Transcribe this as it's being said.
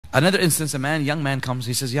Another instance, young man comes,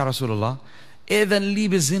 he says, Ya Rasulullah, إِذَنْ لِي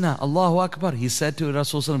بِالزِّنَا, Allahu Akbar. He said to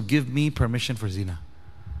Rasulullah, give me permission for zina.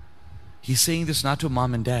 He's saying this not to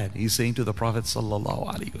mom and dad. He's saying to the Prophet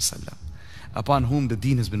sallallahu alaihi wasallam, upon whom the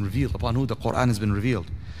deen has been revealed, upon whom the Quran has been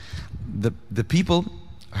revealed. The people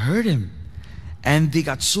heard him and they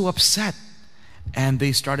got so upset and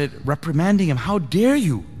they started reprimanding him. How dare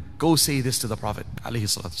you go say this to the Prophet alaihi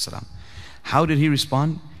salatu wasalam. How did he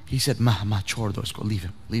respond? He said, Ma chhod do isko, leave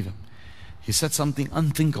him, leave him. He said something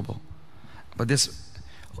unthinkable. But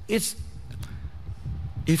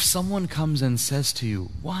if someone comes and says to you,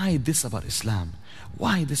 why this about Islam?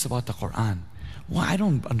 Why this about the Quran? Why I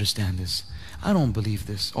don't understand this. I don't believe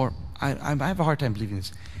this. Or I have a hard time believing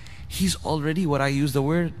this. He's already, what I use the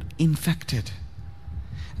word, infected.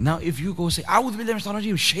 Now if you go say, A'udhu billahi minash shaitanir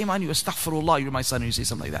rajim, shame on you, astaghfirullah, you're my son, and you say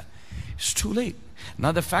something like that, it's too late.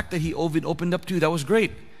 Now the fact that he opened up to you, that was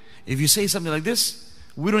great. If you say something like this,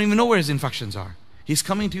 we don't even know where his infections are. He's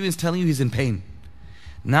coming to you and telling you he's in pain.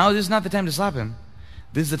 Now this is not the time to slap him.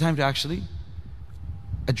 This is the time to actually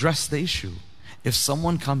address the issue. If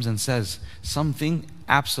someone comes and says something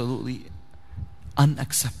absolutely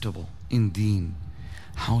unacceptable in deen,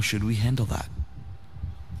 how should we handle that?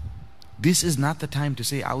 This is not the time to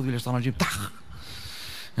say, A'udhu billahi minash shaitanir rajim,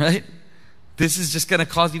 right? This is just going to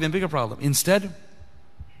cause even bigger problem. Instead,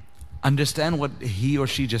 understand what he or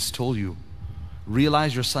she just told you.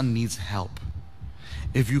 Realize your son needs help.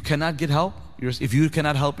 If you cannot get help, if you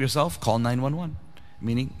cannot help yourself, call 911.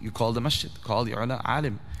 Meaning, you call the masjid, call the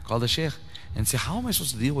alim, call the sheikh, and say, how am I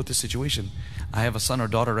supposed to deal with this situation? I have a son or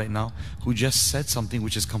daughter right now who just said something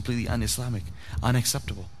which is completely un-Islamic,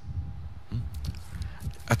 unacceptable.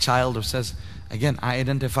 A child who says, again, I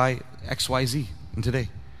identify XYZ in today.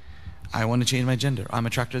 I want to change my gender. I'm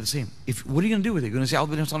attracted to the same. What are you going to do with it? You're going to say,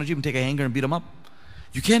 A'udhu billahi minash shaitanir rajim, and take a hanger and beat him up?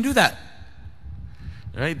 You can't do that.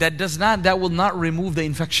 Right? That will not remove the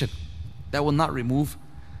infection. That will not remove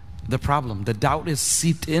the problem. The doubt is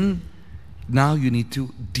seeped in. Now you need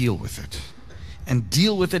to deal with it. And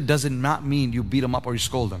deal with it does not mean you beat them up or you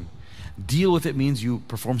scold them. Deal with it means you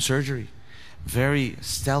perform surgery. Very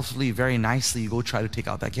stealthily, very nicely, you go try to take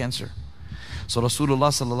out that cancer. So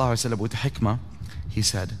Rasulullah sallallahu alaihi wasallam, with hikmah, he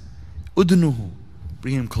said, Udnuhu,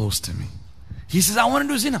 bring him close to me. He says, I want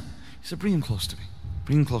to do zina. He said, bring him close to me.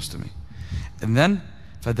 Bring him close to me. And then,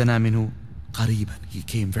 فَدَنَا مِنْهُ قَرِيبًا, he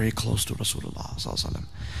came very close to Rasulullah sallallahu alaihi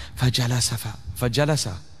wasallam.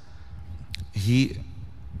 فَجَلَسَ, he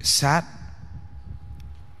sat,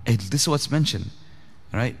 and this is what's mentioned,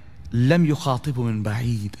 right? لَمْ يُخَاطِبُ مِنْ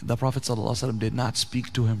بَعِيدٍ, the Prophet sallallahu alaihi wasallam did not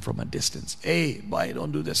speak to him from a distance. Hey, boy,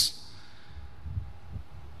 don't do this.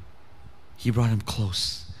 He brought him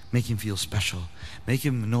close, make him feel special, make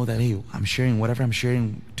him know that, hey, I'm sharing, whatever I'm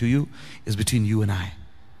sharing to you is between you and I.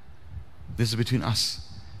 This is between us.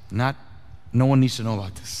 No one needs to know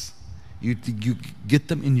about this. You get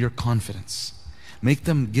them in your confidence.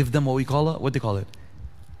 Give them what they call it?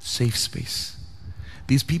 Safe space.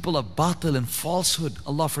 These people of batil and falsehood,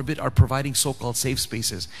 Allah forbid, are providing so-called safe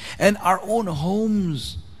spaces. And our own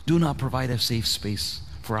homes do not provide a safe space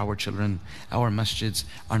for our children. Our masjids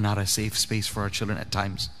are not a safe space for our children at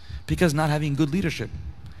times. Because not having good leadership.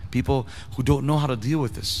 People who don't know how to deal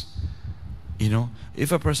with this. You know,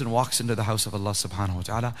 if a person walks into the house of Allah subhanahu wa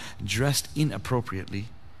ta'ala dressed inappropriately,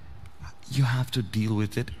 you have to deal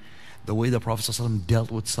with it the way the Prophet ﷺ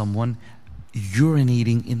dealt with someone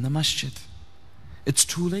urinating in the masjid. It's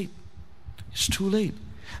too late. It's too late.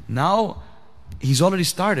 Now, he's already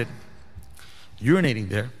started urinating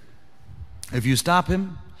there. If you stop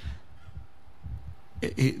him,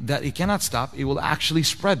 he cannot stop. It will actually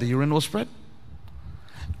spread. The urine will spread.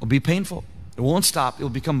 It will be painful. It won't stop. It will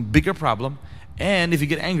become a bigger problem. And if you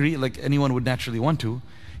get angry, like anyone would naturally want to,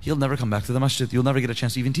 he'll never come back to the masjid. You'll never get a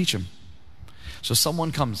chance to even teach him. So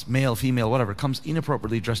someone comes, male, female, whatever, comes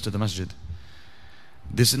inappropriately dressed to the masjid.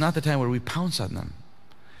 This is not the time where we pounce on them.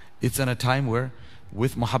 It's in a time where,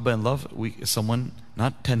 with muhabba and love, someone,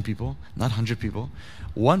 not 10 people, not 100 people,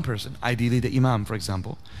 one person, ideally the imam, for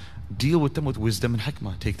example, deal with them with wisdom and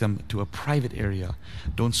hikmah. Take them to a private area.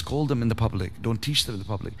 Don't scold them in the public. Don't teach them in the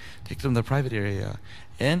public. Take them to the private area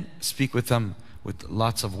and speak with them with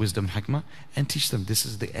lots of wisdom and hikmah and teach them this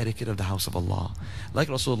is the etiquette of the house of Allah. Like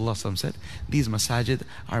Rasulullah said, these masajid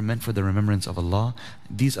are meant for the remembrance of Allah.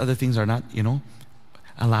 These other things are not,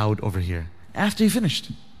 allowed over here. After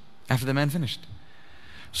the man finished.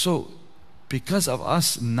 So, because of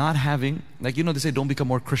us not having, they say don't become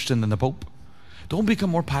more Christian than the Pope. Don't become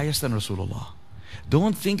more pious than Rasulullah.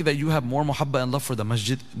 Don't think that you have more muhabba and love for the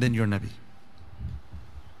masjid than your Nabi.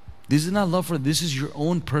 This is not love for, this is your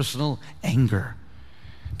own personal anger.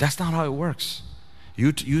 That's not how it works.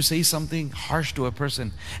 You say something harsh to a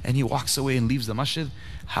person and he walks away and leaves the masjid.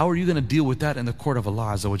 How are you going to deal with that in the court of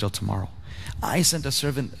Allah Azza wa Jal tomorrow? I sent a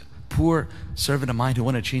servant, poor servant of mine who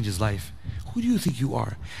wanted to change his life. Who do you think you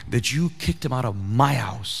are that you kicked him out of my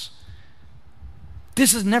house?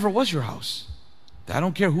 Never was your house. I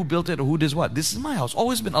don't care who built it or who does what. This is my house.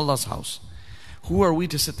 Always been Allah's house. Who are we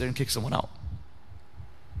to sit there and kick someone out?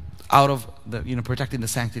 Out of the, protecting the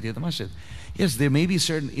sanctity of the masjid. Yes, there may be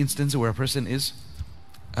certain instances where a person is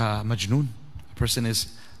majnoon. A person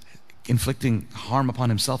is inflicting harm upon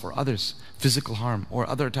himself or others, physical harm or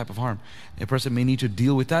other type of harm. A person may need to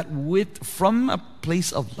deal with that from a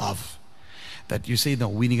place of love. That you say, no,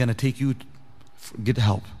 we're going to take you, get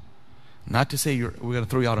help. Not to say we're going to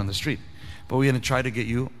throw you out on the street, but we're going to try to get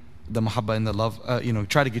you the mahabbah and the love,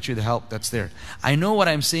 try to get you the help that's there. I know what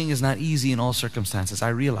I'm saying is not easy in all circumstances. I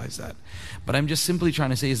realize that. But I'm just simply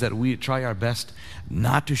trying to say is that we try our best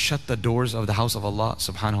not to shut the doors of the house of Allah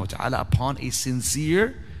subhanahu wa ta'ala upon a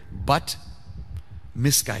sincere but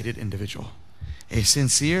misguided individual. A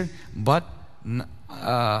sincere but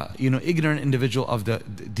ignorant individual of the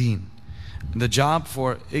deen. The job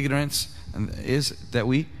for ignorance is that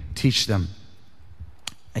we teach them.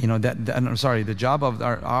 The job of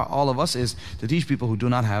all of us is to teach people who do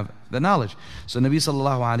not have the knowledge. So Nabi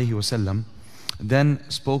sallallahu alaihi wasallam then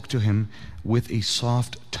spoke to him with a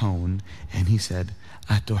soft tone and he said,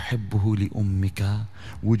 "Atuhibbuhu li ummika?"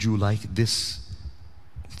 Would you like this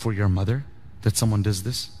for your mother? That someone does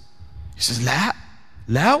this? He says, "La,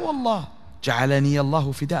 la wallah, ja'alani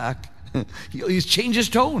Allahu fida'ak." He's changed his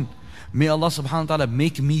tone. May Allah subhanahu wa ta'ala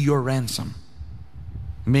make me your ransom.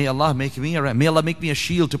 May Allah make me may Allah make me a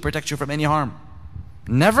shield to protect you from any harm.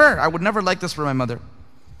 Never, I would never like this for my mother.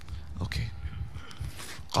 Okay.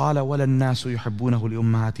 قال ولا الناس يحبونه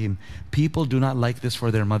لأمهاتهم. People do not like this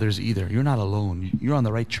for their mothers either. You're not alone. You're on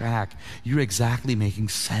the right track. You're exactly making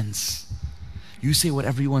sense. You say what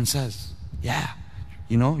everyone says. Yeah.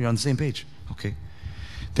 You're on the same page. Okay.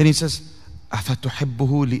 Then he says,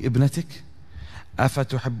 أفتحبه لابنتك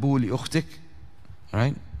أفتحبه لأختك.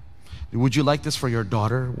 Right? Would you like this for your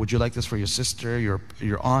daughter? Would you like this for your sister, your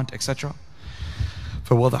aunt, etc.?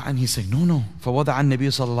 فوضع, he's saying, no. فوضع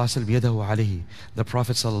النبي صلى الله عليه وسلم يده عليه. The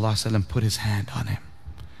Prophet صلى الله عليه وسلم put his hand on him.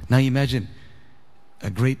 Now imagine a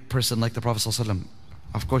great person like the Prophet صلى الله عليه وسلم.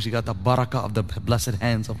 Of course, you got the barakah of the blessed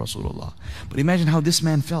hands of Rasulullah. But imagine how this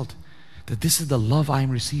man felt. That this is the love I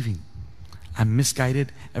am receiving. I'm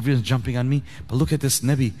misguided. Everyone's jumping on me. But look at this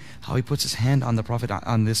Nabi, how he puts his hand on the Prophet,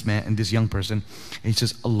 on this man and this young person. And he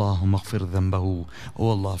says, Allahumma ghfir dhanbahu. Oh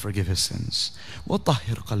Allah, forgive his sins. Wa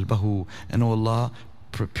tahhir qalbahu. And oh Allah,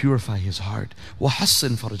 purify his heart. Wa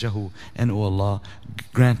hassin farjahu. And oh Allah,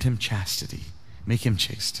 grant him chastity. Make him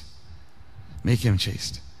chaste. Make him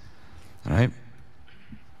chaste. Alright?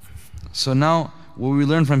 So now, what we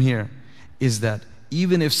learn from here is that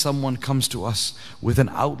even if someone comes to us with an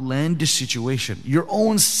outlandish situation, your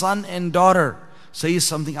own son and daughter says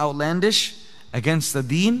something outlandish against the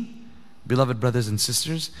deen, beloved brothers and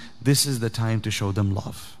sisters, this is the time to show them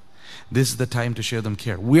love. This is the time to show them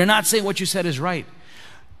care. We're not saying what you said is right.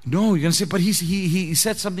 No, you're going to say, but he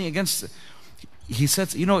said something against, he said,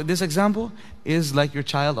 this example is like your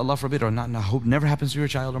child, Allah forbid, or not, I hope never happens to your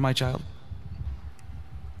child or my child.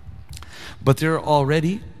 But they're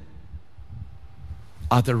already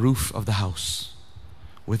at the roof of the house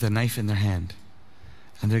with a knife in their hand,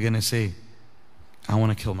 and they're going to say, I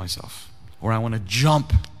want to kill myself, or I want to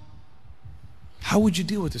jump. How would you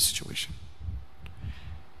deal with this situation?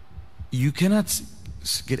 You cannot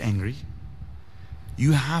get angry.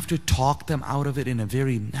 You have to talk them out of it in a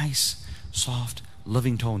very nice, soft,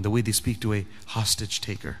 loving tone, the way they speak to a hostage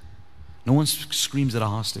taker. No one screams at a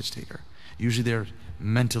hostage taker. Usually they're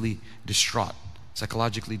mentally distraught,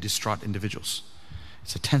 psychologically distraught individuals.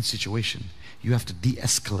 It's a tense situation. You have to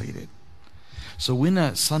de-escalate it. So when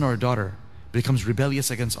a son or a daughter becomes rebellious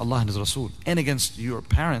against Allah and His Rasul and against your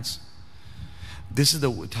parents, this is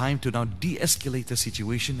the time to now de-escalate the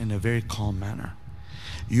situation in a very calm manner.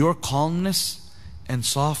 Your calmness and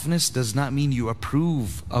softness does not mean you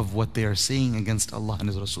approve of what they are saying against Allah and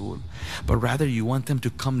His Rasul, but rather you want them to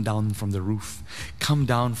come down from the roof, come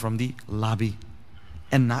down from the lobby,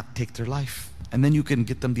 and not take their life. And then you can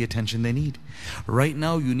get them the attention they need. Right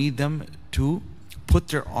now you need them to put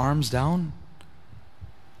their arms down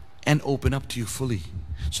and open up to you fully,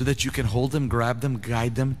 so that you can hold them, grab them,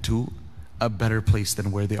 guide them to a better place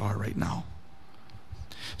than where they are right now.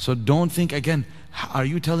 So don't think again, are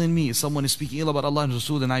you telling me if someone is speaking ill about Allah and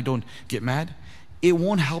Rasul and I don't get mad? It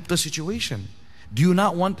won't help the situation. Do you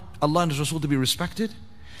not want Allah and His Rasul to be respected?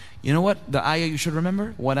 You know what? The ayah you should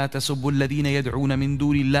remember? وَلَا تَسُبُّوا الَّذِينَ يَدْعُونَ مِن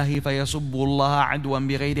دُونِ اللَّهِ فَيَسُبُّوا اللَّهَ عَدْوًا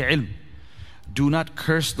بِغَيْرِ عِلْمٍ. Do not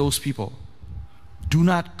curse those people. Do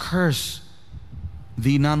not curse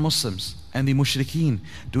the non-Muslims and the mushrikeen.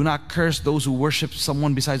 Do not curse those who worship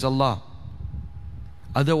someone besides Allah.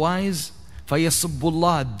 Otherwise, فَيَسُبُّوا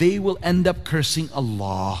اللَّهَ, they will end up cursing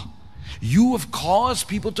Allah. You have caused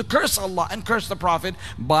people to curse Allah and curse the Prophet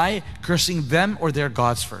by cursing them or their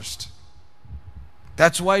gods first.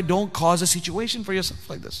 That's why don't cause a situation for yourself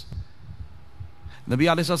like this. Nabi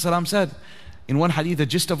ﷺ said in one hadith, the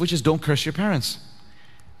gist of which is don't curse your parents.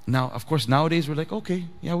 Now, of course, nowadays we're like, okay,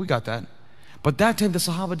 yeah, we got that. But that time the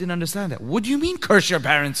Sahaba didn't understand that. What do you mean curse your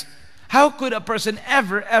parents? How could a person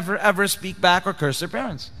ever speak back or curse their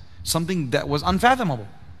parents? Something that was unfathomable.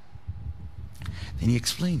 Then he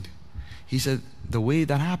explained. He said, the way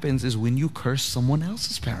that happens is when you curse someone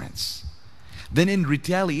else's parents. Then in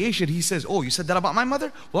retaliation, he says, oh, you said that about my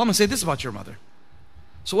mother? Well, I'm going to say this about your mother.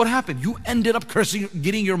 So what happened? You ended up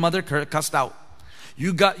getting your mother cussed out.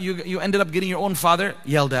 You ended up getting your own father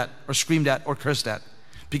yelled at or screamed at or cursed at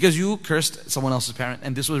because you cursed someone else's parent,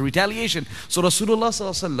 and this was retaliation. So Rasulullah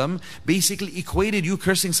ﷺ basically equated you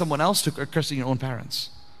cursing someone else to cursing your own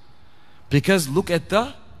parents. Because look at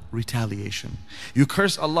the retaliation. You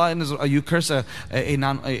curse Allah and you curse a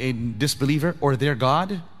disbeliever or their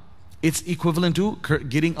God, it's equivalent to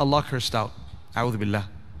getting Allah cursed out. A'udhu billah.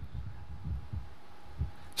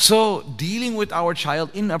 So dealing with our child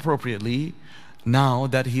inappropriately, now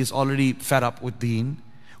that he is already fed up with deen,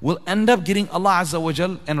 will end up getting Allah Azza wa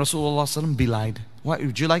Jal and Rasulullah ﷺ belied. Why,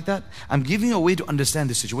 would you like that? I'm giving you a way to understand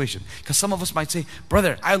this situation. Because some of us might say,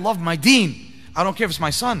 brother, I love my deen. I don't care if it's my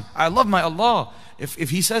son. I love my Allah. If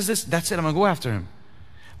he says this, that's it, I'm going to go after him.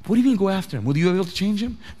 What do you mean go after him? Will you be able to change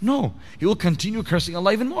him? No. He will continue cursing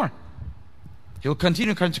Allah even more. He will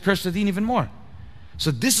continue to curse the deen even more. So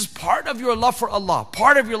this is part of your love for Allah,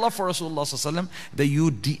 part of your love for Rasulullah ﷺ, that you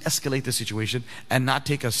de-escalate the situation and not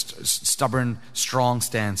take a stubborn, strong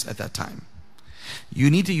stance at that time.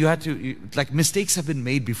 Like mistakes have been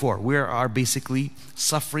made before. We are basically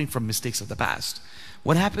suffering from mistakes of the past.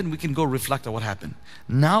 What happened, we can go reflect on what happened.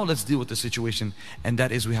 Now let's deal with the situation, and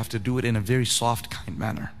that is we have to do it in a very soft, kind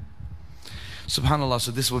manner. SubhanAllah, so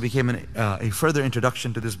this will become a further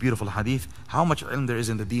introduction to this beautiful hadith. How much ilm there is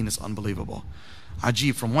in the deen is unbelievable.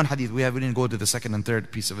 Ajib, from one hadith we didn't go to the second and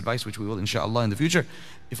third piece of advice, which we will inshallah in the future,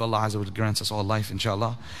 if Allah Azza wa Jalla grants us all life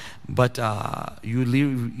inshallah. But how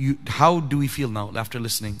do we feel now after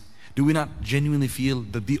listening? Do we not genuinely feel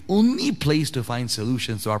that the only place to find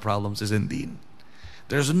solutions to our problems is in deen?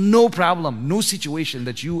 There's no problem, no situation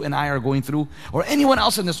that you and I are going through, or anyone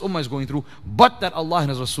else in this ummah is going through, but that Allah and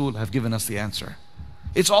His Rasul have given us the answer.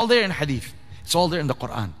 It's all there in hadith. It's all there in the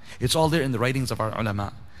Quran. It's all there in the writings of our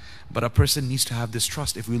ulama. But a person needs to have this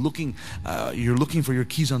trust. If you're looking for your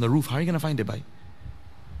keys on the roof, how are you going to find it, bhai?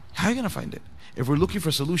 How are you going to find it? If we're looking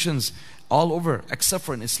for solutions all over, except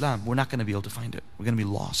for in Islam, we're not going to be able to find it. We're going to be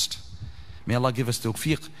lost. May Allah give us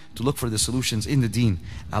tawfiq to look for the solutions in the deen.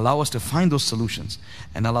 Allow us to find those solutions.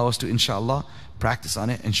 And allow us to, inshallah, practice on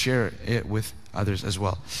it and share it with others as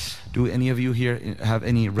well. Do any of you here have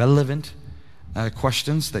any relevant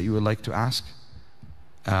questions that you would like to ask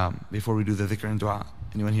before we do the dhikr and dua?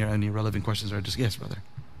 Anyone here have any relevant questions? Or just, yes, brother. Do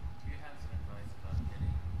you have some advice about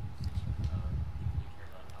getting people who care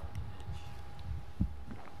about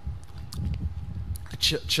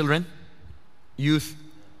knowledge? Children? Youth?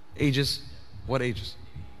 Ages? What ages?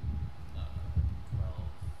 12.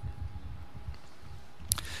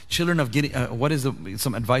 Children of getting. What is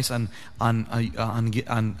some advice on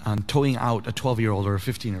towing out a 12-year-old or a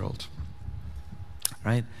 15-year-old?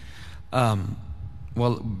 Right.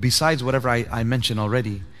 Well, besides whatever I mentioned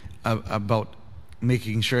already about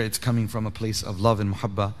making sure it's coming from a place of love and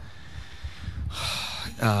muhabba,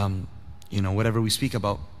 whatever we speak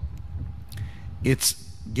about, it's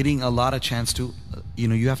getting a lot of chance to,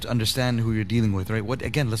 you have to understand who you're dealing with, right?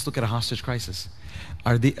 Again, let's look at a hostage crisis.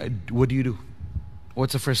 What do you do?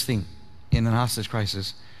 What's the first thing in a hostage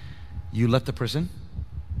crisis? You let the person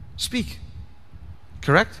speak,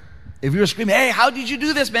 correct? If you're screaming, hey, how did you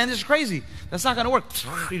do this, man? This is crazy. That's not going to work.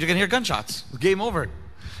 You're going to hear gunshots. Game over,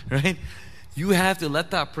 right? You have to let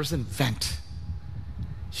that person vent.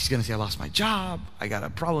 He's going to say, I lost my job. I got a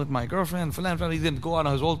problem with my girlfriend. He's going to go on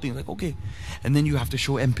his whole thing. Like, okay. And then you have to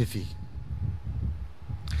show empathy.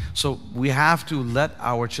 So we have to let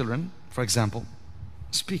our children, for example,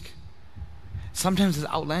 speak. Sometimes it's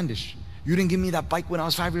outlandish. You didn't give me that bike when I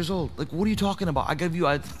was 5 years old. Like, what are you talking about? I gave you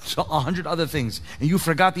 100 other things, and you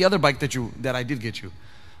forgot the other bike that I did get you.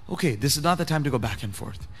 Okay, this is not the time to go back and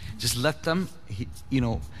forth. Just let them,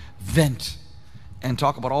 vent. and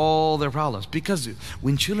talk about all their problems. Because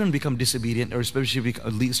when children become disobedient, or especially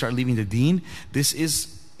start leaving the deen, this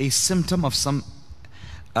is a symptom of some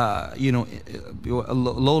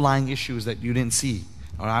low-lying issues that you didn't see,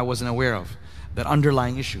 or I wasn't aware of, that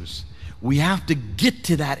underlying issues. We have to get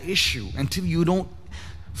to that issue. Until you don't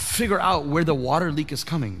figure out where the water leak is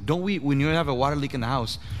coming. Don't we, when you have a water leak in the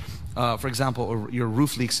house, for example, or your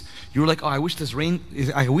roof leaks, you're like, oh, I wish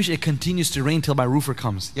it continues to rain till my roofer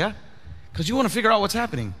comes. Yeah? Because you want to figure out what's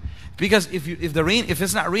happening. Because if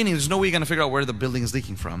it's not raining, there's no way you're going to figure out where the building is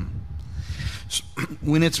leaking from. So,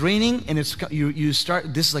 when it's raining and you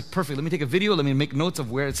start, this is like perfect. Let me take a video. Let me make notes of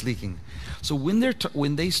where it's leaking. So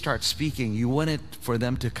when they start speaking, you want it for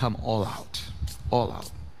them to come all out, all out.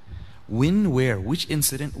 When, where, which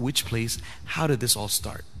incident, which place, how did this all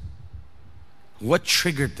start? What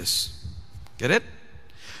triggered this? Get it?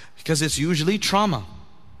 Because it's usually trauma.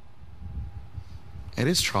 It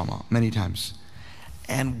is trauma many times.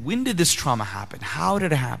 And when did this trauma happen? How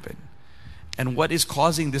did it happen? And what is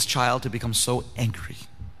causing this child to become so angry?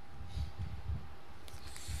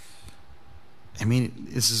 I mean,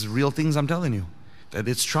 this is real things I'm telling you. That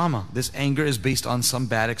it's trauma. This anger is based on some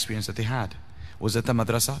bad experience that they had. Was at the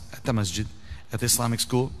madrasa, at the masjid, at the Islamic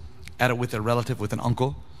school, with a relative, with an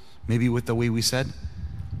uncle, maybe with the way we said.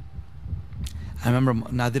 I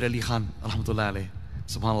remember Nadir Ali Khan, rahmatullah alayh,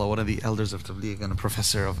 subhanAllah, one of the elders of Tabligh and a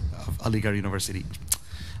professor of Aligarh University.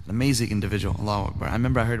 An amazing individual, Allahu Akbar. I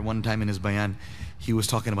remember I heard one time in his bayan, he was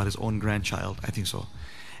talking about his own grandchild, I think so.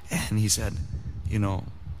 And he said,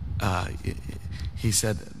 he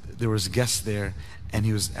said there was guests there, and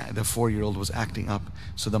the 4-year-old was acting up,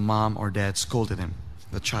 so the mom or dad scolded him,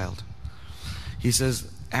 the child. He says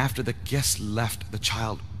after the guests left, the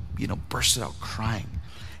child, bursted out crying,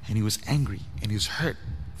 and he was angry and he was hurt.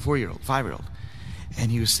 4-year-old, 5-year-old,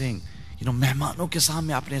 and he was saying, mehmanon ke saamne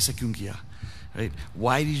aapne aisa kyun kiya? Right?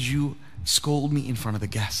 Why did you scold me in front of the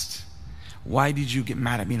guests? Why did you get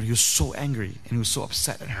mad at me? He was so angry and he was so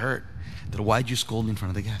upset and hurt that why did you scold me in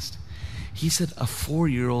front of the guest? He said a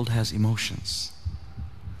 4-year-old has emotions.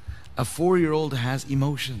 A 4-year-old has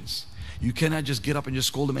emotions. You cannot just get up and just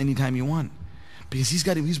scold him anytime you want. Because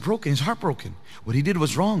he's broken, his heart broken. What he did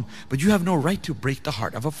was wrong. But you have no right to break the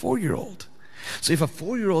heart of a 4-year-old. So if a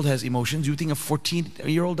 4-year-old has emotions, you think a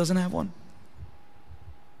 14-year-old doesn't have one?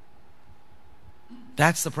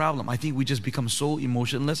 That's the problem. I think we just become so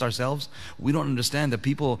emotionless ourselves. We don't understand that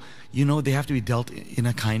people, they have to be dealt in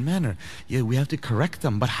a kind manner. Yeah, we have to correct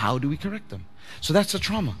them, but how do we correct them? So that's a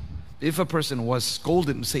trauma. If a person was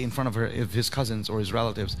scolded, say in front of his cousins or his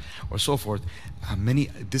relatives or so forth,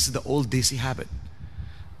 this is the old Desi habit.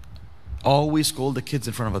 Always scold the kids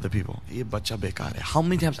in front of other people. Ye bacha bekar hai. How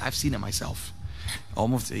many times I've seen it myself?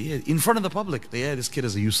 Almost in front of the public. Yeah, this kid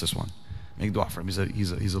is a useless one. Make dua for him.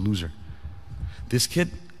 He's a loser. This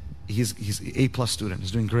kid, he's A+ student.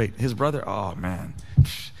 He's doing great. His brother, oh man,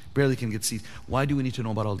 barely can get seats. Why do we need to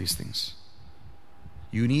know about all these things?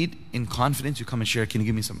 You need, in confidence, you come and share. Can you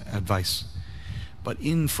give me some advice? But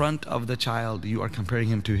in front of the child, you are comparing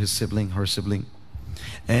him to his sibling, her sibling,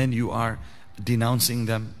 and you are denouncing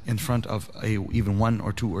them in front of even 1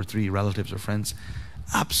 or 2 or 3 relatives or friends.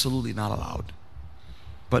 Absolutely not allowed.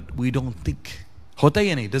 But we don't think. Hota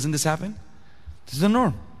ya nahi? Doesn't this happen? This is the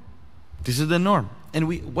norm. This is the norm.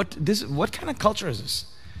 And what kind of culture is this?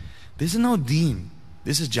 This is no deen.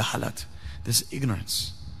 This is jahalat. This is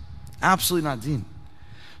ignorance. Absolutely not deen.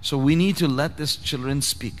 So we need to let these children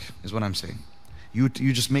speak, is what I'm saying. You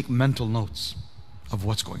just make mental notes of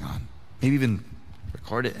what's going on. Maybe even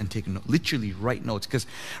record it and take notes. Literally write notes. Because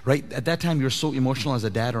right at that time you're so emotional as a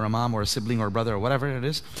dad or a mom or a sibling or a brother or whatever it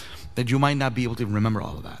is, that you might not be able to remember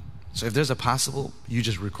all of that. So if there's a possible, you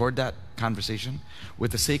just record that conversation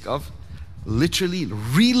with the sake of literally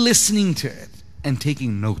re-listening to it and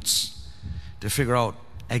taking notes to figure out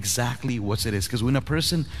exactly what it is. Because when a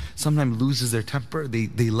person sometimes loses their temper, they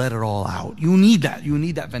let it all out. You need that. You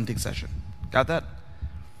need that venting session. Got that?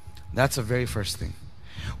 That's the very first thing.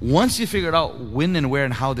 Once you figured out when and where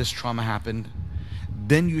and how this trauma happened,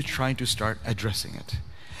 then you try to start addressing it.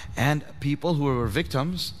 And people who are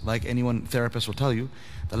victims, like anyone therapist will tell you,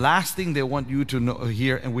 the last thing they want you to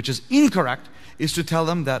hear, and which is incorrect, is to tell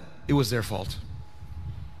them that it was their fault.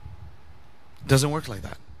 Doesn't work like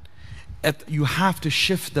that. You have to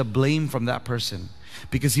shift the blame from that person,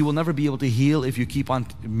 because he will never be able to heal if you keep on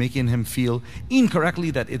making him feel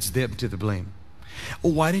incorrectly that it's them to the blame. Oh,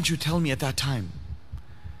 why didn't you tell me at that time?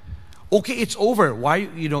 Okay, it's over. Why,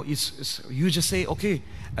 you just say, okay,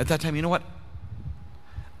 at that time, you know what?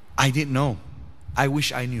 I didn't know. I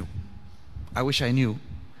wish I knew. I wish I knew.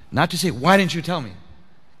 Not to say, why didn't you tell me?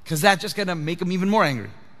 Because that's just going to make him even more angry.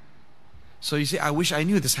 So you say, I wish I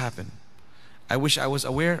knew this happened. I wish I was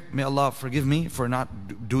aware. May Allah forgive me for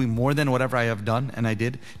not doing more than whatever I have done and I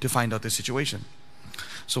did to find out this situation.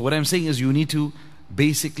 So what I'm saying is you need to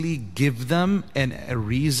basically give them a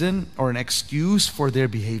reason or an excuse for their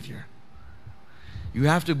behavior. You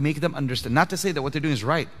have to make them understand. Not to say that what they're doing is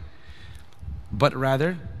right, but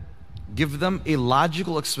rather give them a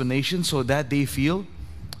logical explanation so that they feel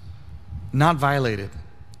not violated.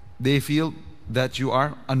 They feel that you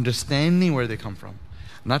are understanding where they come from.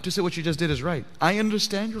 Not to say what you just did is right. I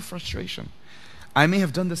understand your frustration. I may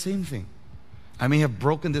have done the same thing. I may have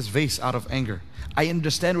broken this vase out of anger. I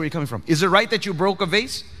understand where you're coming from. Is it right that you broke a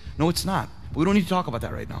vase? No, it's not. We don't need to talk about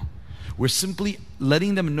that right now. We're simply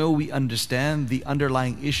letting them know we understand the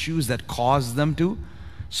underlying issues that cause them to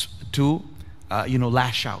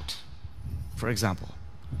lash out, for example.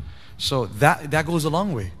 So that goes a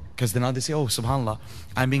long way, because then now they say, oh, subhanAllah,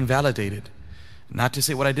 I'm being validated. Not to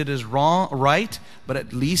say what I did is wrong, right, but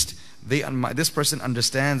at least this person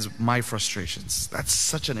understands my frustrations. That's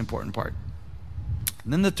such an important part.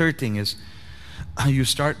 And then the third thing is you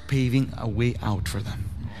start paving a way out for them.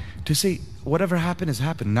 To say, whatever happened has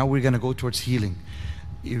happened. Now we're going to go towards healing.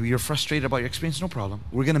 You're frustrated about your experience, no problem.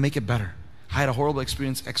 We're going to make it better. I had a horrible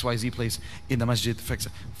experience, XYZ place in the masjid.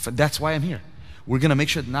 That's why I'm here. We're going to make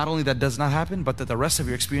sure that not only that does not happen, but that the rest of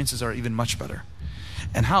your experiences are even much better.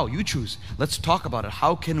 And how? You choose. Let's talk about it.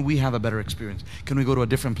 How can we have a better experience? Can we go to a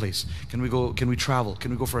different place? Can we travel?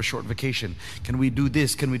 Can we go for a short vacation? Can we do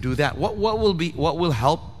this? Can we do that? What will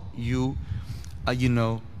help you,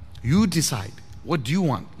 you decide. What do you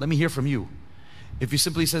want? Let me hear from you. If you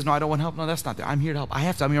simply says, no, I don't want help, no, that's not it. I'm here to help.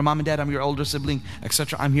 I'm your mom and dad, I'm your older sibling,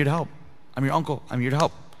 etc. I'm here to help. I'm your uncle, I'm here to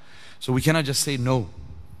help. So we cannot just say no.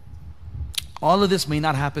 All of this may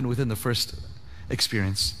not happen within the first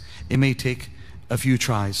experience. It may take a few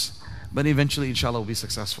tries, but eventually, inshallah, we'll be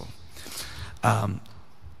successful.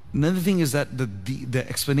 Another thing is that the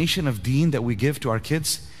explanation of deen that we give to our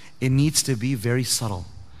kids, it needs to be very subtle.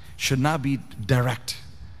 Should not be direct.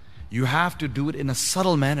 You have to do it in a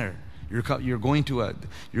subtle manner. You find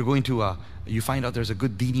out there's a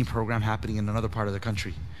good dini program happening in another part of the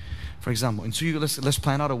country, for example. And so let's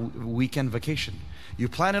plan out a weekend vacation. You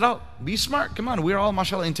plan it out. Be smart. Come on, we're all,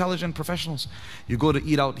 mashallah, intelligent professionals. You go to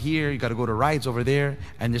eat out here. You got to go to rides over there,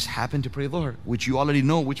 and just happen to pray Dhuhr, which you already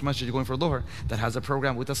know which masjid you're going for Dhuhr that has a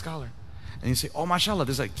program with a scholar. And you say, oh, mashallah,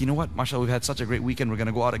 this is like, you know what, mashallah, we've had such a great weekend. We're going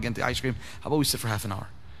to go out again to ice cream. How about we sit for half an hour,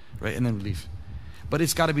 right, and then we leave. But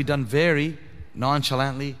it's got to be done very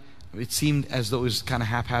nonchalantly. It seemed as though it was kind of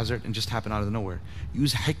haphazard and just happened out of nowhere.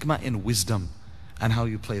 Use hikmah and wisdom and how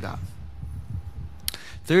you play that.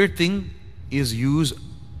 Third thing is use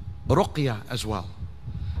ruqya as well.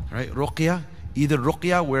 Right? Ruqya, either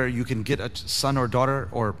ruqya where you can get a son or daughter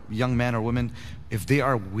or young man or woman, if they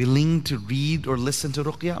are willing to read or listen to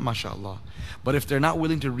ruqya, mashallah. But if they're not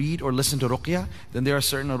willing to read or listen to ruqya, then there are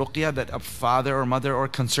certain ruqya that a father or mother or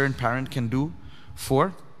concerned parent can do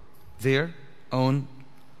for their own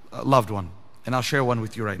loved one. And I'll share one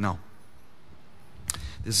with you right now.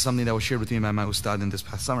 This is something that was shared with me by my ustad in this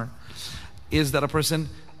past summer. Is that a person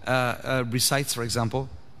recites, for example,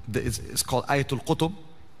 it's called Ayatul Qutub.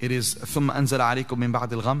 It is ثُمَّ أَنزَلَ عَلَيْكُم مِّن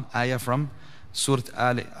بَعْدِ الْغَمِّ, ayah from Surah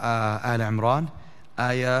Al Imran,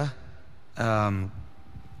 ayah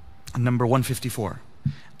number 154.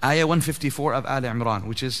 Ayah 154 of Al Imran,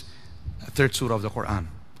 which is third surah of the Quran.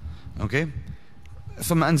 Okay?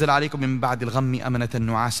 ثم أنزل عليكم من بعد الغم أمنة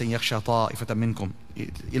نعاسا يخشى طائفة منكم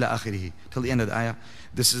إلى آخره, till the end of the ayah.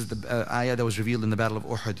 This is the ayah that was revealed in the battle of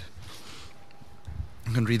Uhud.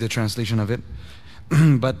 You can read the translation of it.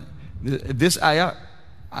 But this ayah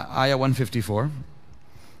 154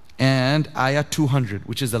 and ayah 200,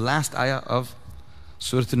 which is the last ayah of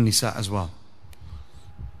Surah An-Nisa as well.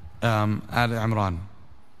 Al Imran.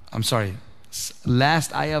 I'm sorry.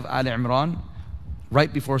 Last ayah of Al Imran,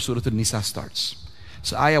 right before Surah An-Nisa starts.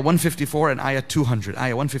 So ayah 154 and ayah 200.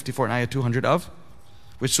 Ayah 154 and ayah 200 of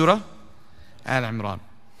which surah? Al Imran.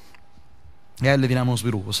 يا الذين آمنوا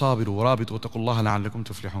اصبروا وصابروا ورابطوا واتقوا الله لعلكم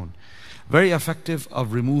تفلحون. Very effective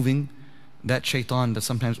of removing that shaitan that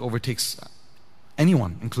sometimes overtakes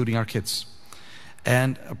anyone, including our kids.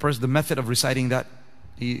 And the method of reciting that,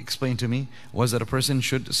 he explained to me, was that a person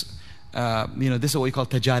should this is what we call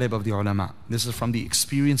tajarib of the ulama. This is from the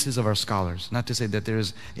experiences of our scholars. Not to say that there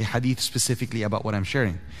is a hadith specifically about what I'm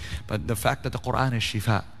sharing, but the fact that the Quran is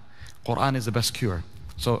shifa. Quran is the best cure.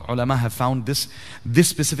 So ulama have found this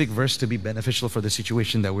specific verse to be beneficial for the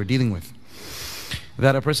situation that we're dealing with.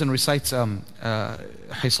 That a person recites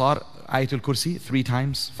Hisar, Ayatul Kursi 3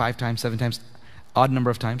 times, 5 times, 7 times, odd number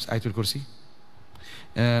of times, Ayatul Kursi.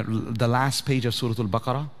 The last page of Surah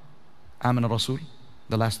Al-Baqarah, Amana Rasul,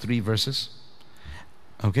 the last 3 verses.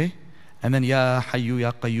 Okay? And then Ya Hayyu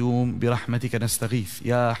Ya Qayyum bi rahmatika nastaghith.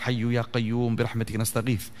 Ya Hayyu Ya Qayyum bi rahmatika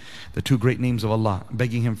nastaghith. The 2 great names of Allah,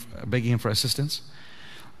 begging him for assistance.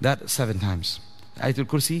 That 7 times. Ayatul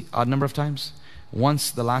Kursi, odd number of times.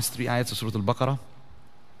 Once the last 3 ayats of Surah Al-Baqarah.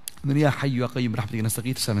 And then Ya Hayyu Ya Qayyum bi rahmatika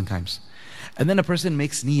nastaghith 7 times. And then a person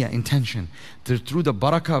makes niyyah, intention. Through the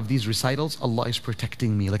barakah of these recitals, Allah is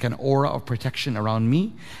protecting me. Like an aura of protection around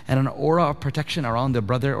me, and an aura of protection around the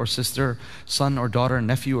brother or sister, son or daughter,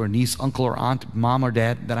 nephew or niece, uncle or aunt, mom or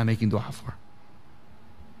dad that I'm making dua for.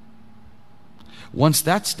 Once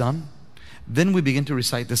that's done, then we begin to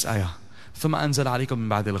recite this ayah. ثُمَّ أَنزَلَ عَلَيْكُم مِّن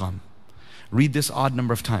بَعْدِ الْغَمِّ. Read this odd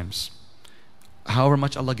number of times. However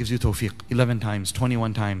much Allah gives you tawfiq. 11 times,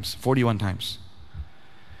 21 times, 41 times.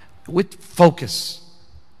 With focus,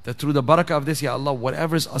 that through the barakah of this, Ya Allah,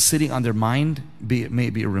 whatever is sitting on their mind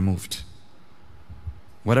may be removed.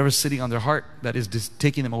 Whatever is sitting on their heart that is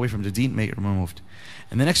taking them away from the deen may be removed.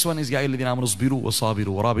 And the next one is Ya ayyuhalladhina amanu isbiru wa sabiru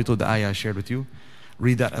wa rabitu, the ayah I shared with you.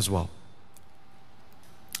 Read that as well.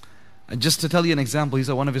 And just to tell you an example, he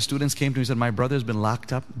said one of his students came to him and said, my brother has been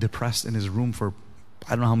locked up, depressed in his room for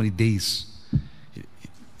I don't know how many days.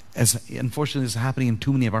 Unfortunately, this is happening in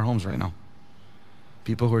too many of our homes right now.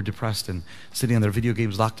 People who are depressed and sitting on their video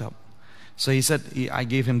games locked up. So he said, I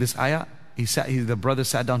gave him this ayah. The brother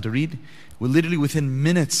sat down to read. Literally within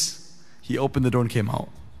minutes, he opened the door and came out.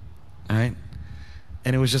 Alright?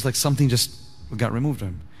 And it was just like something just got removed from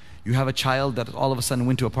him. You have a child that all of a sudden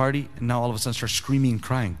went to a party and now all of a sudden starts screaming and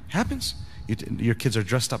crying. Happens. Your kids are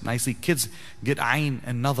dressed up nicely. Kids get ayn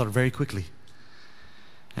and nadar very quickly.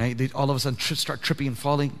 Right? They all of a sudden start tripping and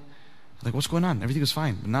falling. Like, what's going on? Everything is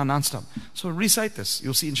fine, but now non-stop. So recite this.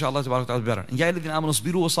 You'll see, inshallah, better. And Ya ayyuhalladhina amanu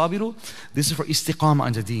isbiru wa sabiru. This is for istiqamah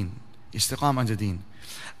on the deen. Istiqamah on the deen.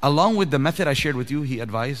 Along with the method I shared with you, he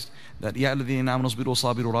advised that Ya ayyuhalladhina amanu isbiru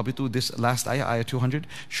wa sabiru rabitu, this last ayah, ayah 200,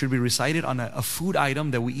 should be recited on a food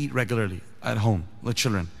item that we eat regularly at home, with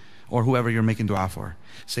children, or whoever you're making dua for.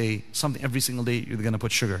 Say something every single day, you're going to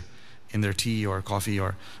put sugar in their tea or coffee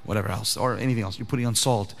or whatever else, or anything else. You're putting on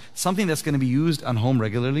salt. Something that's going to be used on home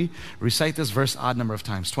regularly. Recite this verse odd number of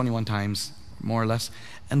times, 21 times, more or less,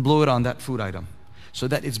 and blow it on that food item so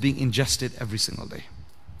that it's being ingested every single day.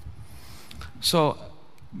 So,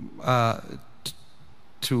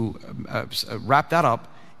 to wrap that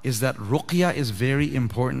up, is that ruqya is very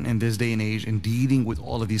important in this day and age in dealing with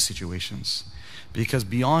all of these situations. Because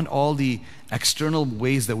beyond all the external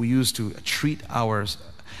ways that we use to treat our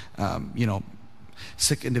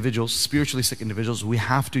sick individuals, spiritually sick individuals, we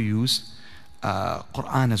have to use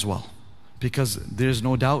Quran as well. Because there's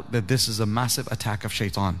no doubt that this is a massive attack of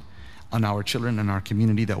shaitan on our children and our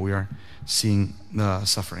community that we are seeing the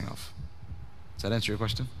suffering of. Does that answer your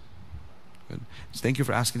question? Good. So thank you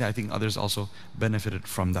for asking that. I think others also benefited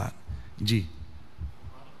from that. Ji.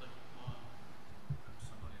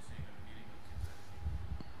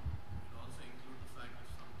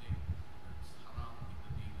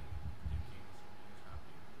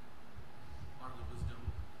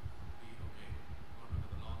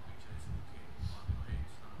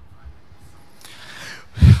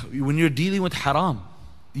 When you're dealing with haram,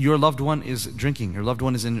 your loved one is drinking, your loved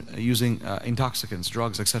one is using intoxicants,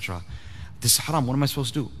 drugs, etc. This is haram. What am I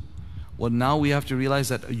supposed to do? Well, now we have to realize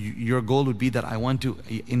that your goal would be that I want to,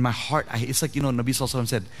 in my heart, it's like, Nabi Sallallahu Alaihi Wasallam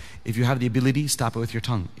said, if you have the ability, stop it with your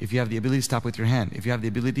tongue. If you have the ability, stop it with your hand. If you have the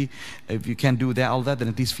ability, if you can't do that, all that, then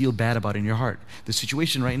at least feel bad about it in your heart. The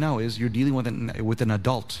situation right now is you're dealing with an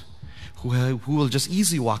adult who will just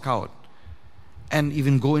easily walk out and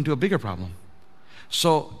even go into a bigger problem.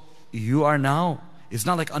 So you are now, it's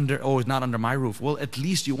not like it's not under my roof. Well, at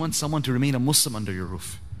least you want someone to remain a Muslim under your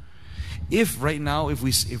roof. If right now, if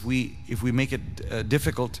we make it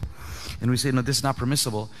difficult and we say, no, this is not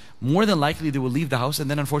permissible, more than likely they will leave the house and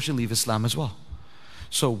then unfortunately leave Islam as well.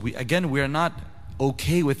 So we are not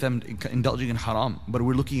okay with them indulging in haram, but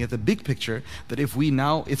we're looking at the big picture that if we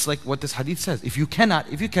now, it's like what this hadith says, if you cannot,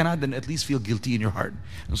 then at least feel guilty in your heart.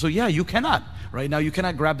 And so yeah, you cannot. Right now you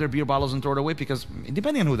cannot grab their beer bottles and throw it away because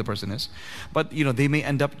depending on who the person is, but they may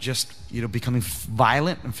end up just becoming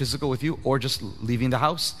violent and physical with you or just leaving the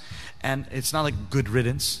house. And it's not like good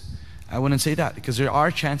riddance. I wouldn't say that, because there are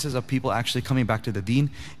chances of people actually coming back to the deen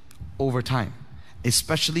over time.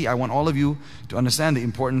 Especially, I want all of you to understand the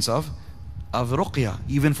importance of ruqya,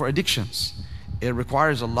 even for addictions. It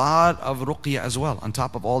requires a lot of ruqya as well, on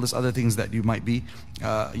top of all these other things that you might be,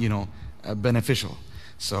 beneficial.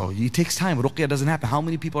 So it takes time. Ruqya doesn't happen. How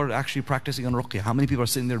many people are actually practicing on ruqya? How many people are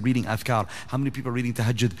sitting there reading adhkar? How many people are reading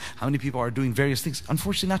tahajjud? How many people are doing various things?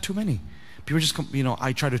 Unfortunately, not too many. People just come,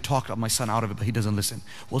 I try to talk my son out of it, but he doesn't listen.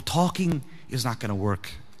 Well, talking is not going to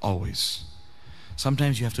work always.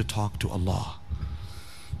 Sometimes you have to talk to Allah.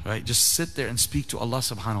 Right? Just sit there and speak to Allah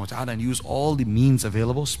subhanahu wa ta'ala and use all the means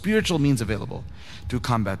available, spiritual means available, to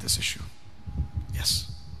combat this issue. Yes.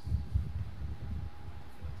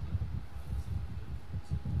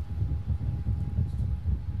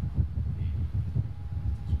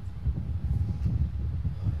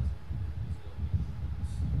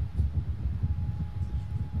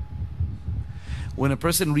 When a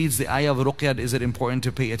person reads the ayah of ruqyah, is it important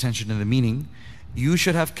to pay attention to the meaning? You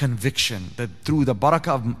should have conviction that through the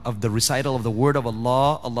barakah of the recital of the word of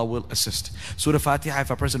Allah, Allah will assist. Surah Fatiha,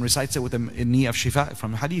 if a person recites it with a niyyah of shifa,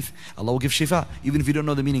 from hadith, Allah will give shifa, even if you don't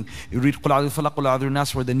know the meaning. You read Qul a'udhu falaq, Qul a'udhu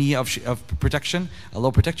nas for the niyyah of protection, Allah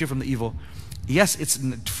will protect you from the evil. Yes, it's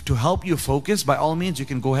to help you focus. By all means, you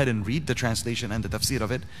can go ahead and read the translation and the tafsir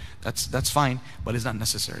of it. That's fine, but it's not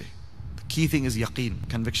necessary. The key thing is yaqeen,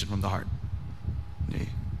 conviction from the heart.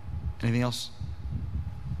 Anything else?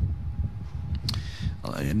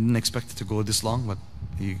 I didn't expect it to go this long, but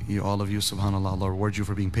all of you, subhanAllah, Allah reward you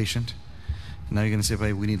for being patient. Now you're going to say,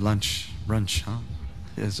 "Bhai, we need brunch, huh?"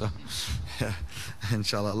 Yes, yeah.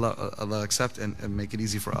 Inshallah, Allah accept and make it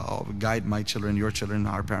easy for all. Guide my children, your children,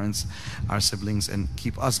 our parents, our siblings, and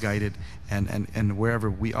keep us guided. And wherever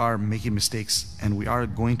we are making mistakes and we are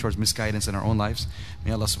going towards misguidance in our own lives,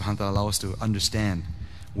 may Allah subhanahu wa ta'ala allow us to understand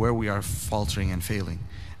where we are faltering and failing,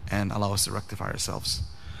 and allow us to rectify ourselves.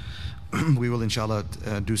 We will inshallah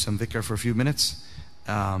do some dhikr for a few minutes.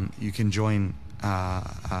 You can join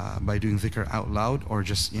by doing dhikr out loud, or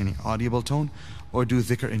just any audible tone, or do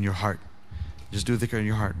dhikr in your heart. Just do dhikr in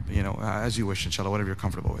your heart, as you wish, inshallah, whatever you're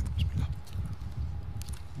comfortable with. Bismillah.